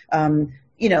to,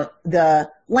 the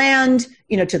land,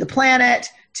 to the planet,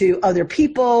 to other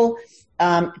people,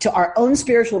 to our own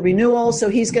spiritual renewal. So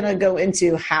he's going to go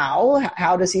into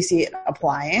how does he see it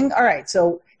applying? All right.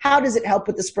 So how does it help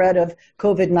with the spread of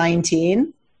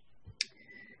COVID-19?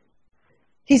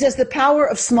 He says the power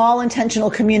of small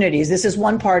intentional communities. This is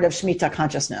one part of Shemitah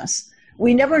consciousness.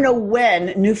 We never know when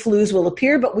new flus will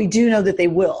appear, but we do know that they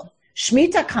will.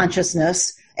 Shemitah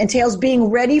consciousness entails being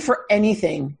ready for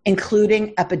anything,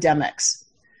 including epidemics.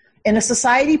 In a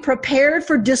society prepared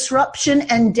for disruption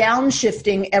and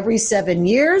downshifting every 7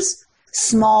 years,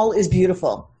 small is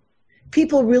beautiful.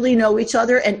 People really know each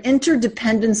other and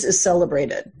interdependence is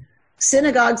celebrated.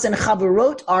 Synagogues and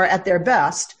chaburot are, at their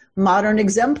best, modern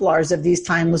exemplars of these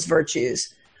timeless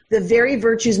virtues, the very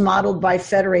virtues modeled by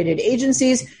federated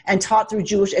agencies and taught through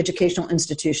Jewish educational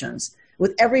institutions.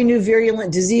 With every new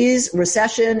virulent disease,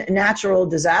 recession, natural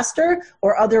disaster,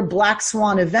 or other black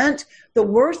swan event, the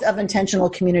worth of intentional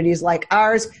communities like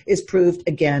ours is proved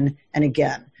again and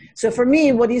again. So for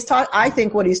me, I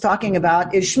think what he's talking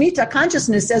about is Shemitah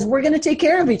consciousness says we're going to take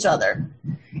care of each other.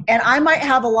 And I might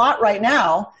have a lot right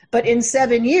now, but in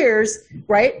 7 years,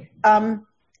 right,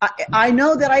 I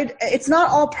know that it's not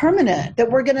all permanent,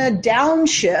 that we're going to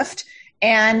downshift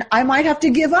and I might have to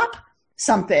give up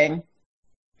something.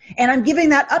 And I'm giving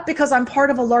that up because I'm part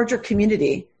of a larger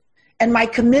community. And my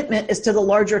commitment is to the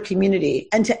larger community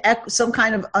and to some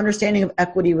kind of understanding of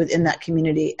equity within that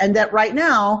community. And that right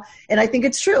now, and I think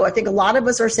it's true, I think a lot of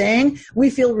us are saying we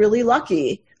feel really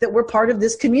lucky that we're part of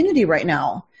this community right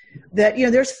now. That,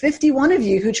 there's 51 of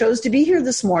you who chose to be here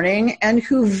this morning and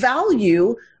who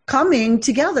value coming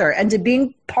together and to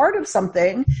being part of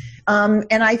something.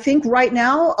 And I think right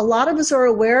now, a lot of us are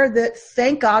aware that,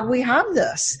 thank God we have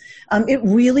this. It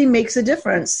really makes a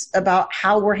difference about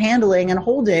how we're handling and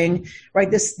holding, right,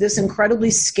 this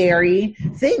incredibly scary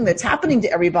thing that's happening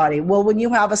to everybody. Well, when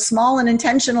you have a small and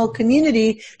intentional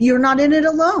community, you're not in it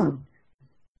alone.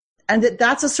 And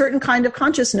that's a certain kind of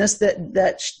consciousness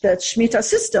that Shemitah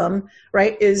system,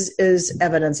 right, is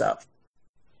evidence of.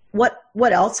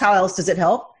 What else? How else does it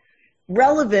help?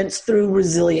 Relevance through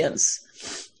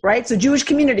resilience, right? So Jewish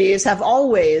communities have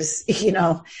always,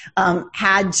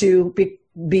 had to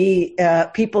be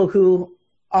people who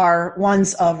are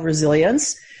ones of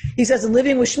resilience. He says,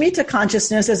 living with Shemitah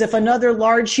consciousness as if another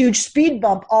large, huge speed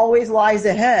bump always lies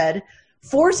ahead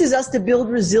forces us to build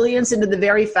resilience into the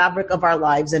very fabric of our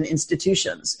lives and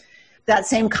institutions. That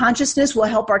same consciousness will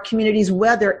help our communities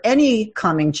weather any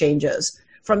coming changes,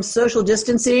 from social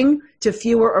distancing to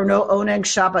fewer or no Oneg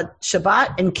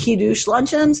Shabbat and Kiddush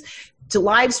luncheons, to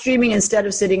live streaming instead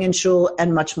of sitting in shul,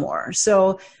 and much more.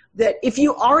 So that if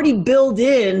you already build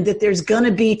in that there's going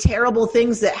to be terrible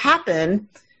things that happen,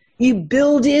 you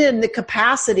build in the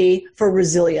capacity for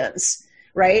resilience,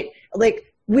 right? Like,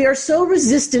 we are so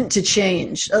resistant to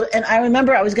change. And I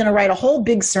remember I was going to write a whole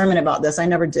big sermon about this. I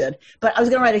never did. But I was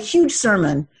going to write a huge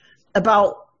sermon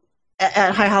about,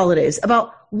 at High Holidays,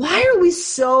 about why are we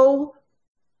so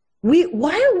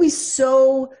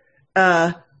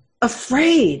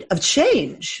afraid of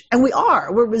change? And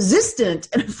we're resistant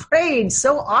and afraid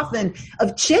so often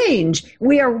of change.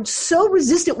 We are so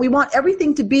resistant. We want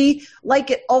everything to be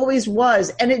like it always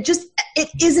was. And it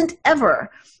isn't ever.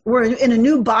 We're in a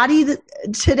new body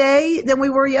today than we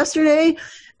were yesterday.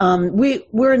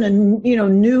 We're in a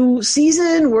new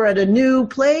season. We're at a new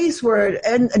place. We're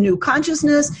in a new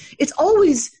consciousness. It's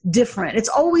always different. It's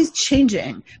always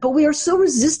changing. But we are so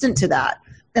resistant to that.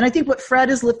 And I think what Fred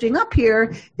is lifting up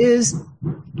here is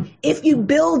if you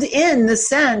build in the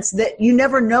sense that you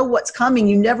never know what's coming,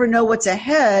 you never know what's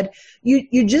ahead,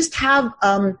 you just have,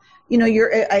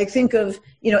 I think of,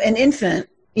 an infant.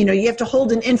 You have to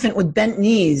hold an infant with bent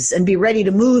knees and be ready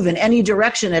to move in any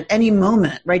direction at any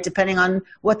moment, right? Depending on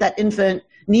what that infant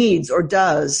needs or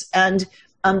does. And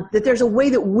that there's a way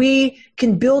that we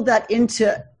can build that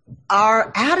into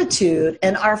our attitude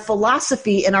and our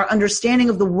philosophy and our understanding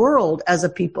of the world as a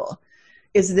people,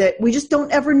 is that we just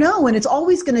don't ever know, and it's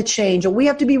always going to change, and we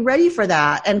have to be ready for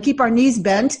that and keep our knees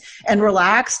bent and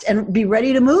relaxed and be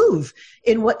ready to move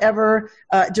in whatever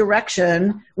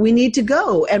direction we need to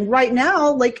go. And right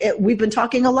now, we've been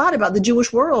talking a lot about the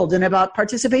Jewish world and about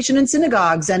participation in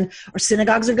synagogues, and our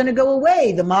synagogues are going to go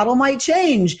away. The model might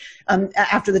change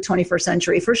after the 21st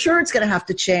century. For sure, it's going to have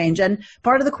to change. And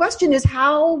part of the question is,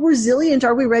 how resilient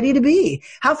are we ready to be?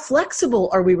 How flexible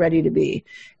are we ready to be?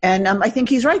 And I think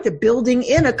he's right, that building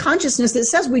in a consciousness that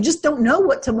says we just don't know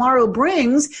what tomorrow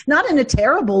brings, not in a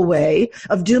terrible way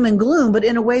of doom and gloom, but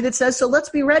in a way that says, so let's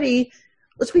be ready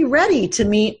to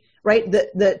meet, right,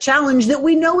 the challenge that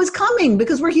we know is coming,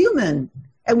 because we're human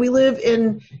and we live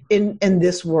in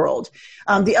this world.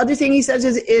 The other thing he says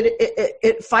is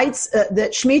it fights,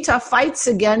 that Shemitah fights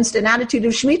against, an attitude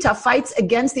of Shemitah fights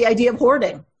against the idea of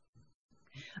hoarding.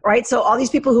 Right? So all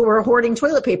these people who were hoarding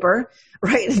toilet paper,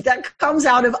 right, that comes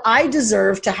out of, I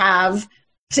deserve to have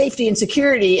safety and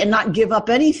security and not give up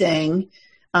anything.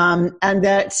 And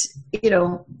that,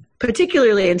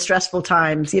 particularly in stressful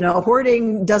times.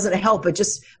 Hoarding doesn't help. It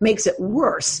just makes it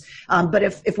worse. But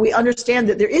if we understand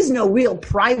that there is no real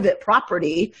private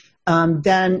property,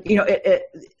 then,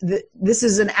 this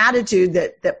is an attitude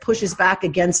that pushes back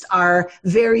against our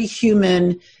very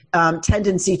human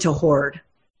tendency to hoard.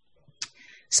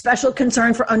 Special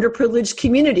concern for underprivileged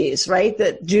communities, right?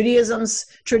 That Judaism's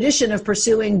tradition of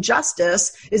pursuing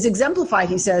justice is exemplified,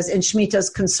 he says, in Shemitah's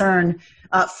concern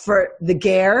for the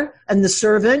ger and the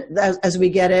servant, as we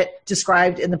get it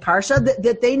described in the Parsha,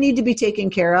 that they need to be taken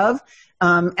care of,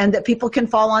 and that people can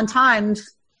fall on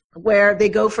times where they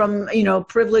go from,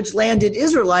 privileged landed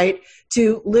Israelite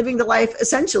to living the life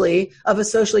essentially of a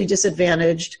socially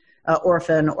disadvantaged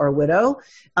orphan or widow.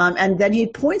 And then he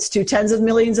points to tens of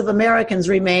millions of Americans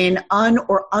remain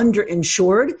or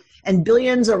underinsured, and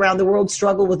billions around the world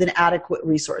struggle with inadequate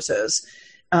resources.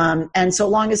 And so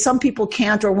long as some people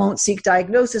can't or won't seek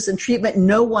diagnosis and treatment,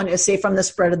 no one is safe from the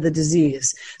spread of the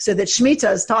disease. So that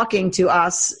Shemitah is talking to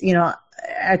us,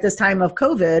 at this time of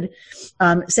COVID,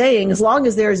 saying as long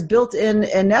as there's built-in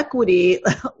inequity,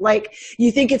 like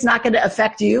you think it's not going to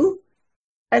affect you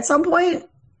at some point,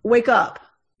 wake up,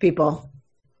 people.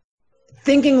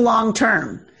 Thinking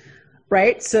long-term,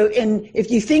 right? So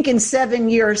if you think in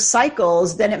 7-year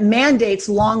cycles, then it mandates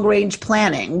long-range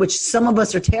planning, which some of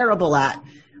us are terrible at.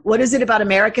 What is it about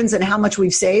Americans and how much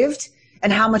we've saved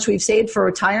and how much we've saved for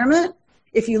retirement?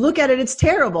 If you look at it, it's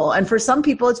terrible. And for some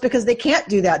people, it's because they can't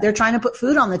do that. They're trying to put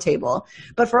food on the table.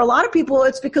 But for a lot of people,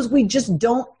 it's because we just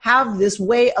don't have this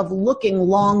way of looking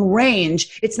long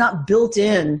range. It's not built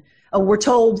in. We're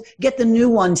told, get the new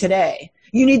one today.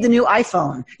 You need the new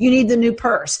iPhone. You need the new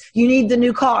purse. You need the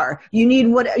new car. You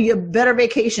need a better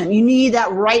vacation. You need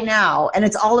that right now. And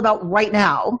it's all about right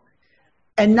now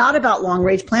and not about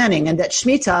long-range planning. And that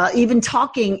Shemitah, even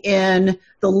talking in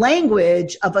the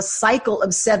language of a cycle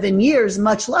of 7 years,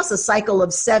 much less a cycle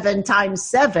of 7 times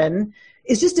 7,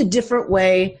 is just a different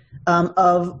way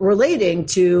of relating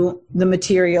to the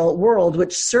material world,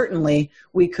 which certainly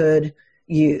we could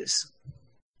use.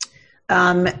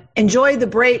 Enjoy the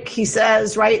break, he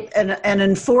says, right? An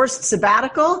enforced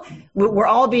sabbatical. We're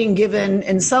all being given,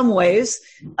 in some ways,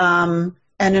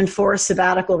 an enforced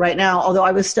sabbatical right now. Although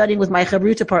I was studying with my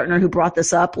Chavruta partner who brought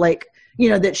this up, that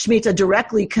Shemitah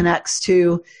directly connects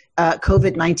to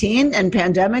COVID-19 and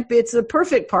pandemic. But it's a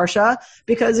perfect parsha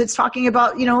because it's talking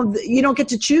about, you don't get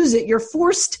to choose it. You're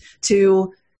forced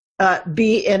to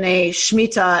be in a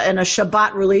Shemitah and a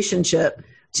Shabbat relationship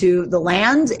to the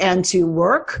land and to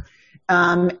work.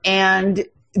 And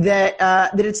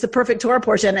that it's the perfect Torah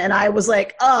portion. And I was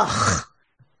like, ugh,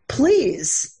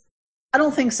 please. I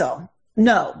don't think so.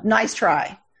 No, nice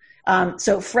try.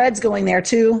 So Fred's going there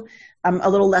too. I'm a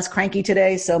little less cranky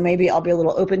today, so maybe I'll be a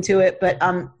little open to it. But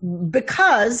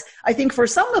because I think for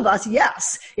some of us,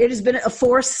 yes, it has been a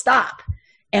forced stop.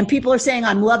 And people are saying,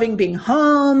 I'm loving being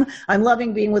home. I'm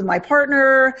loving being with my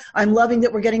partner. I'm loving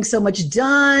that we're getting so much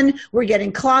done. We're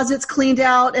getting closets cleaned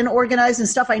out and organized and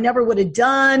stuff I never would have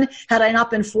done had I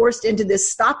not been forced into this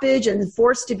stoppage and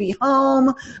forced to be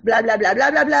home. Blah, blah, blah,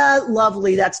 blah, blah, blah.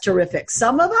 Lovely. That's terrific.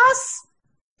 Some of us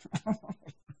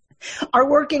are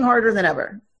working harder than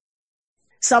ever.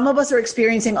 Some of us are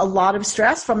experiencing a lot of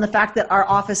stress from the fact that our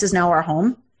office is now our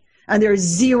home. And there's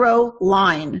zero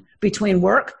line between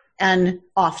work and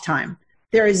off time.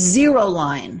 There is zero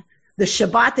line. The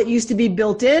Shabbat that used to be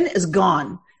built in is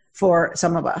gone for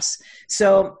some of us.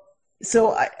 So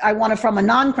I want to, from a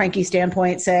non-cranky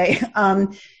standpoint, say,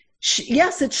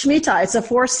 yes, it's Shemitah. It's a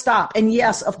forced stop. And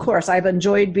yes, of course, I've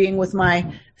enjoyed being with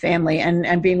my family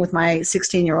and being with my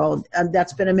 16-year-old.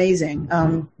 That's been amazing.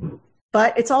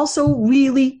 But it's also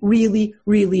really, really,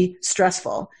 really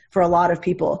stressful for a lot of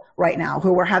people right now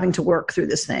who are having to work through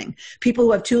this thing. People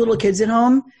who have 2 little kids at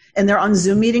home and they're on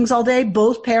Zoom meetings all day.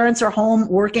 Both parents are home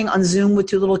working on Zoom with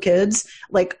 2 little kids.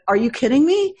 Like, are you kidding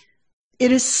me?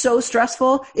 It is so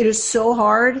stressful. It is so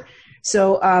hard.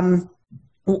 So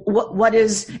what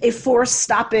is a forced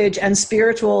stoppage and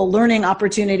spiritual learning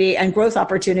opportunity and growth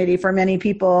opportunity for many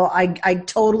people, I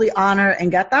totally honor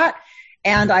and get that.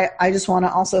 And I just want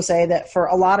to also say that for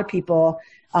a lot of people,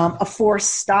 a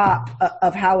forced stop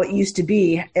of how it used to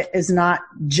be is not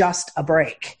just a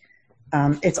break.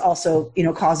 It's also,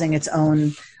 causing its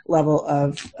own level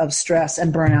of stress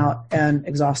and burnout and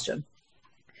exhaustion.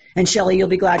 And Shelley, you'll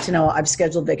be glad to know I've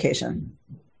scheduled vacation.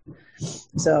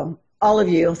 So all of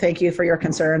you, thank you for your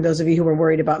concern. Those of you who were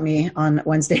worried about me on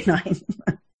Wednesday night.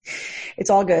 It's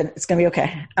all good. It's going to be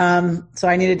okay. So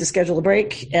I needed to schedule a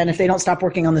break. And if they don't stop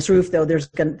working on this roof, though, there's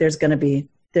going to be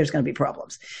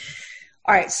problems.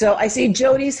 All right. So I see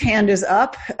Jody's hand is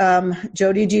up.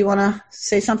 Jody, do you want to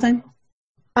say something?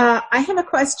 I have a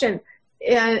question.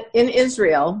 In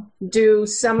Israel, do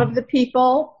some of the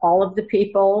people, all of the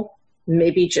people,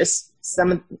 maybe just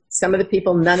some of the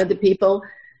people, none of the people,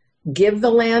 give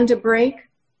the land a break?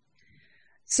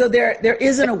 So there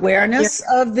is an awareness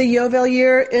of the Yovel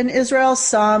year in Israel.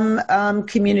 Some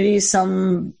communities,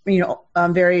 some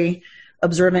very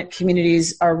observant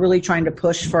communities are really trying to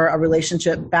push for a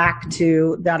relationship back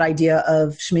to that idea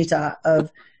of Shemitah,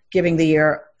 of giving the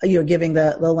year, giving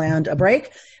the land a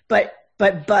break. But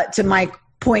to my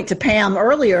point to Pam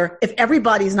earlier, if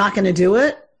everybody's not going to do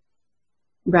it,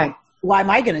 right? Why am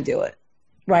I going to do it?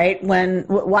 Right?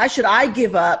 Why should I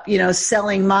give up,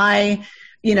 selling my,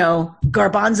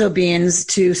 garbanzo beans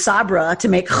to Sabra to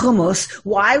make hummus?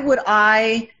 Why would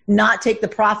I not take the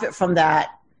profit from that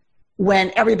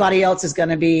when everybody else is going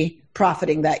to be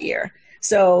profiting that year?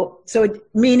 So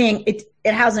meaning it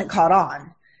hasn't caught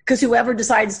on. Because whoever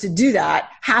decides to do that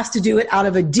has to do it out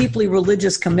of a deeply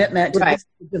religious commitment to this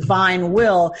divine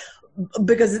will,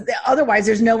 because otherwise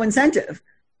there's no incentive.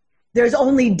 There's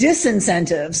only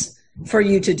disincentives for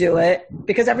you to do it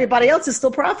because everybody else is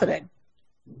still profiting.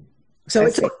 So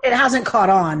it hasn't caught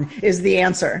on is the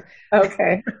answer.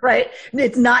 Okay. Right?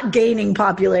 It's not gaining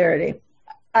popularity.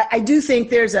 I do think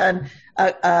there's an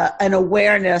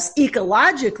awareness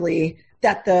ecologically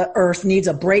that the earth needs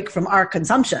a break from our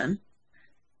consumption.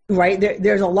 Right.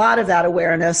 There's a lot of that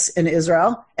awareness in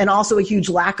Israel, and also a huge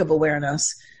lack of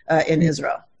awareness in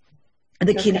Israel.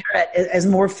 The Kinneret is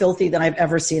more filthy than I've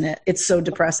ever seen it. It's so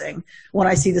depressing when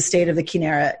I see the state of the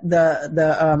Kinneret,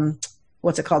 the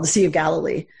what's it called? The Sea of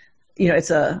Galilee.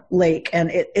 It's a lake, and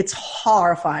it's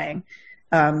horrifying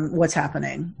what's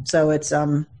happening. So it's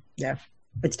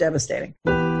devastating.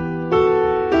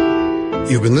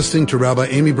 You've been listening to Rabbi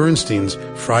Amy Bernstein's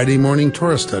Friday Morning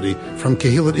Torah Study from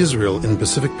Kehillat Israel in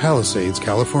Pacific Palisades,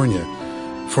 California.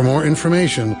 For more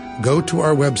information, go to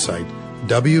our website,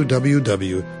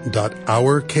 www.ourki.org.